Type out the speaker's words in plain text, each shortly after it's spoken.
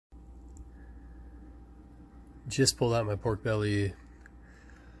Just pulled out my pork belly.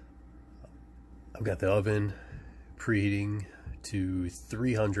 I've got the oven preheating to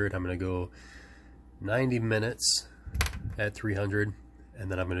 300. I'm gonna go 90 minutes at 300, and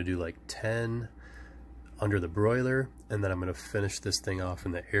then I'm gonna do like 10 under the broiler, and then I'm gonna finish this thing off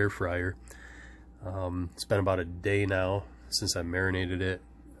in the air fryer. It's been about a day now since I marinated it.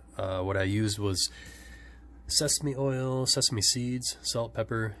 What I used was sesame oil, sesame seeds, salt,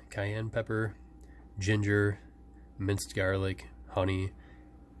 pepper, cayenne pepper, ginger, minced garlic, honey,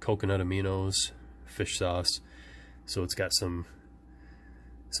 coconut aminos, fish sauce. So it's got some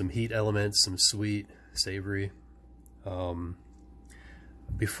heat elements, some sweet, savory.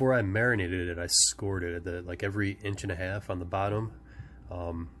 Before I marinated it, I scored it at like every 1.5 inches on the bottom.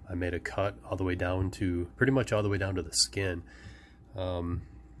 I made a cut all the way down to, pretty much all the way down to the skin.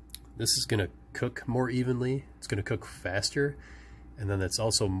 This is gonna cook more evenly. It's gonna cook faster, and then that's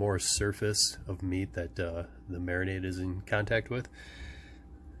also more surface of meat that the marinade is in contact with.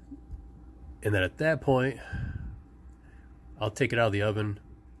 And then at that point, I'll take it out of the oven.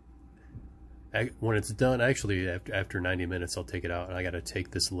 When it's done, actually after 90 minutes, I'll take it out, and I got to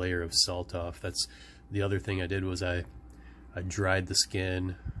take this layer of salt off. That's the other thing I did, was I dried the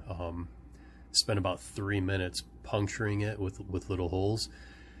skin, spent about 3 minutes puncturing it with little holes,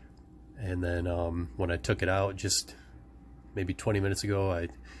 and then when I took it out just maybe 20 minutes ago, I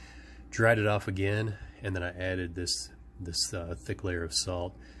dried it off again, and then I added this thick layer of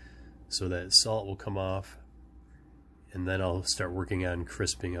salt, so that salt will come off, and then I'll start working on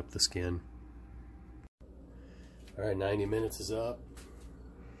crisping up the skin. All right, 90 minutes is up.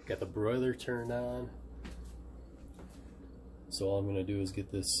 Got the broiler turned on. So all I'm gonna do is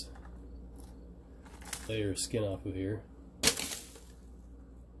get this layer of skin off of here.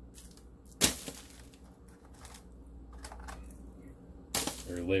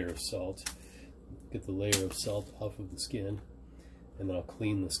 Or layer of salt. Get the layer of salt off of the skin, and then I'll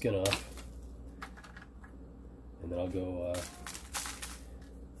clean the skin off. And then I'll go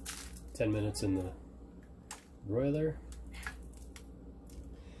 10 minutes in the broiler.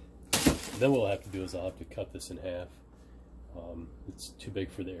 Then what I'll have to do is I'll have to cut this in half. It's too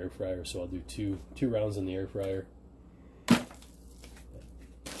big for the air fryer, so I'll do two rounds in the air fryer. I'm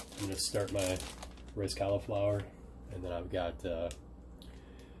going to start my rice cauliflower, and then I've got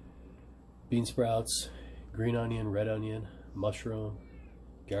bean sprouts, green onion, red onion, mushroom,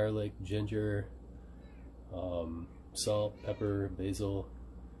 garlic, ginger, salt, pepper, basil,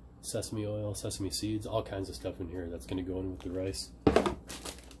 sesame oil, sesame seeds, all kinds of stuff in here that's going to go in with the rice.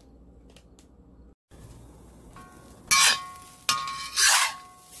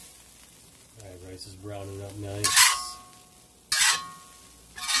 Alright, rice is browning up nice.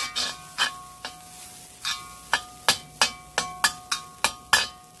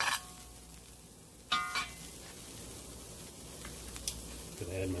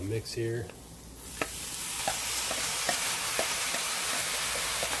 Gonna add my mix here.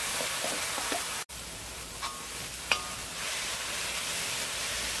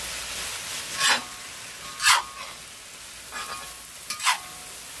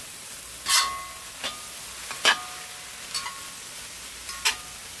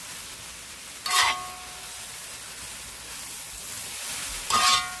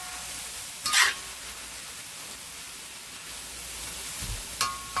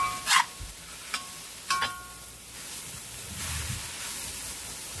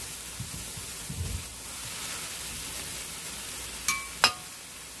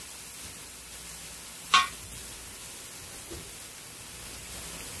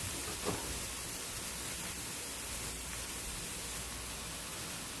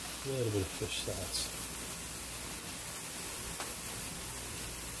 A little bit of fish sauce.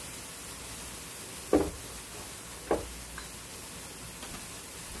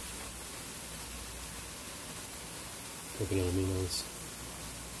 Coconut aminos.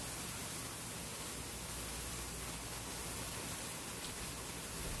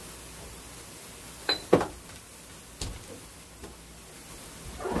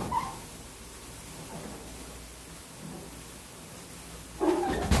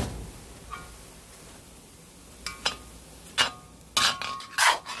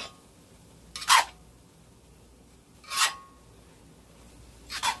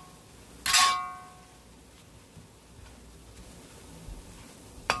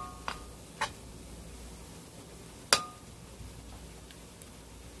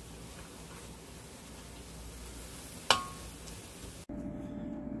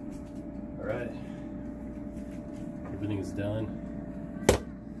 Alright, everything is done.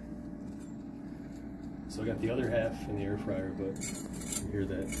 So I got the other half in the air fryer, but you hear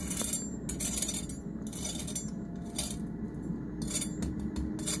that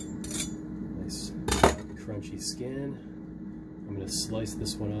scan. I'm going to slice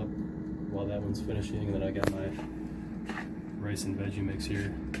this one up while that one's finishing, and then I got my rice and veggie mix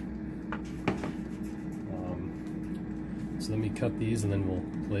here. So let me cut these and then we'll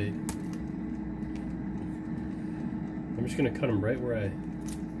plate. I'm just going to cut them right where I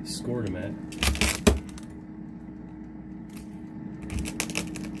scored them at.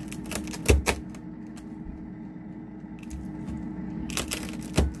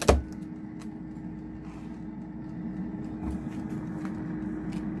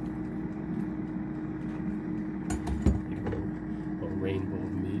 Rainbow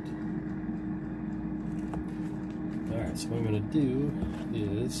of meat. Alright, so what I'm going to do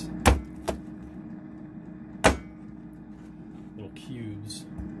is little cubes.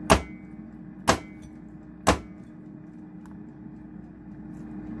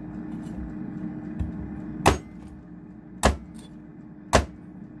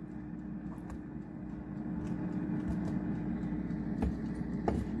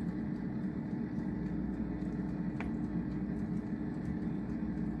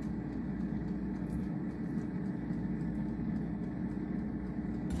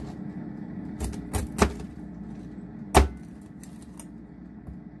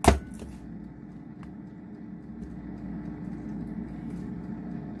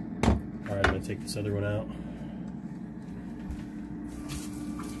 Alright, I'm going to take this other one out.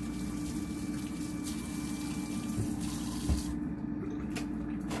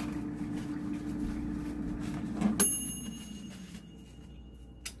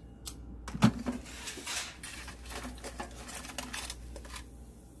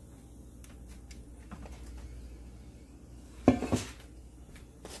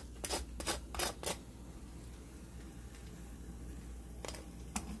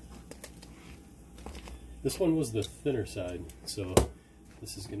 This one was the thinner side, so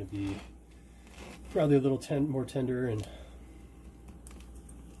this is going to be probably a little more tender and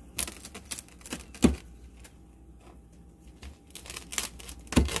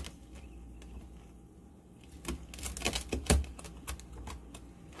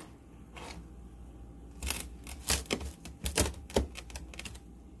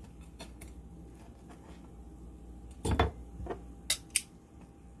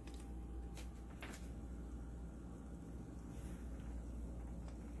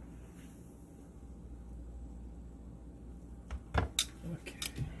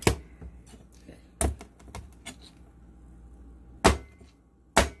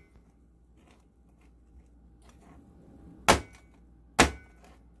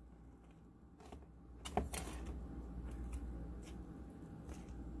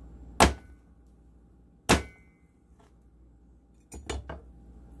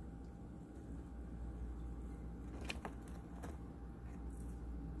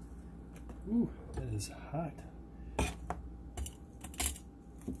ooh, that is hot.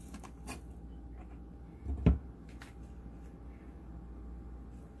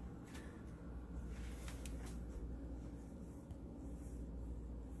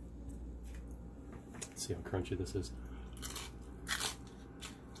 Let's see how crunchy this is.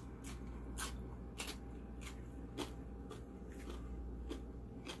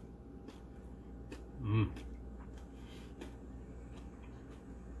 Mmm.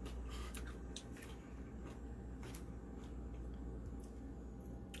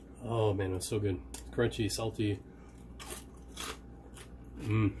 Oh man, it was so good. Crunchy, salty.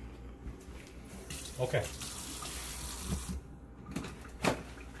 Mmm. Okay.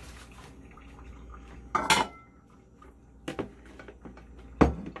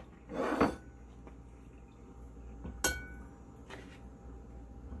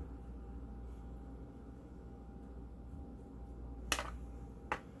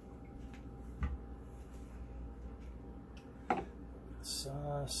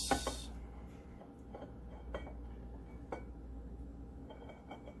 Sauce.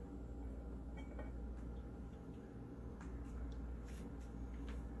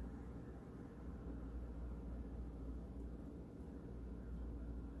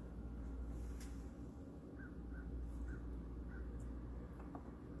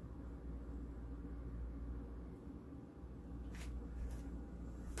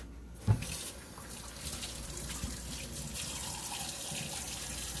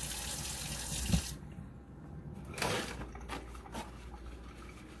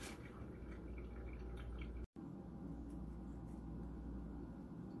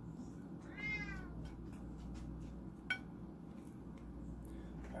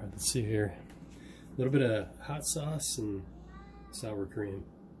 All right, let's see here. A little bit of hot sauce and sour cream.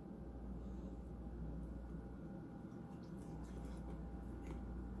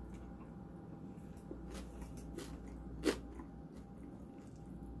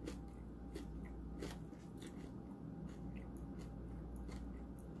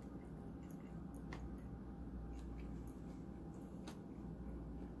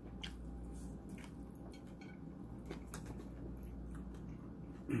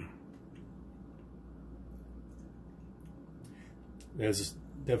 It's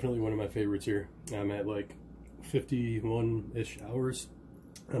definitely one of my favorites here. I'm at like 51-ish hours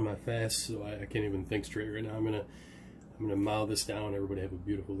on my fast, so I can't even think straight right now. I'm gonna mow this down. Everybody have a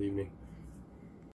beautiful evening.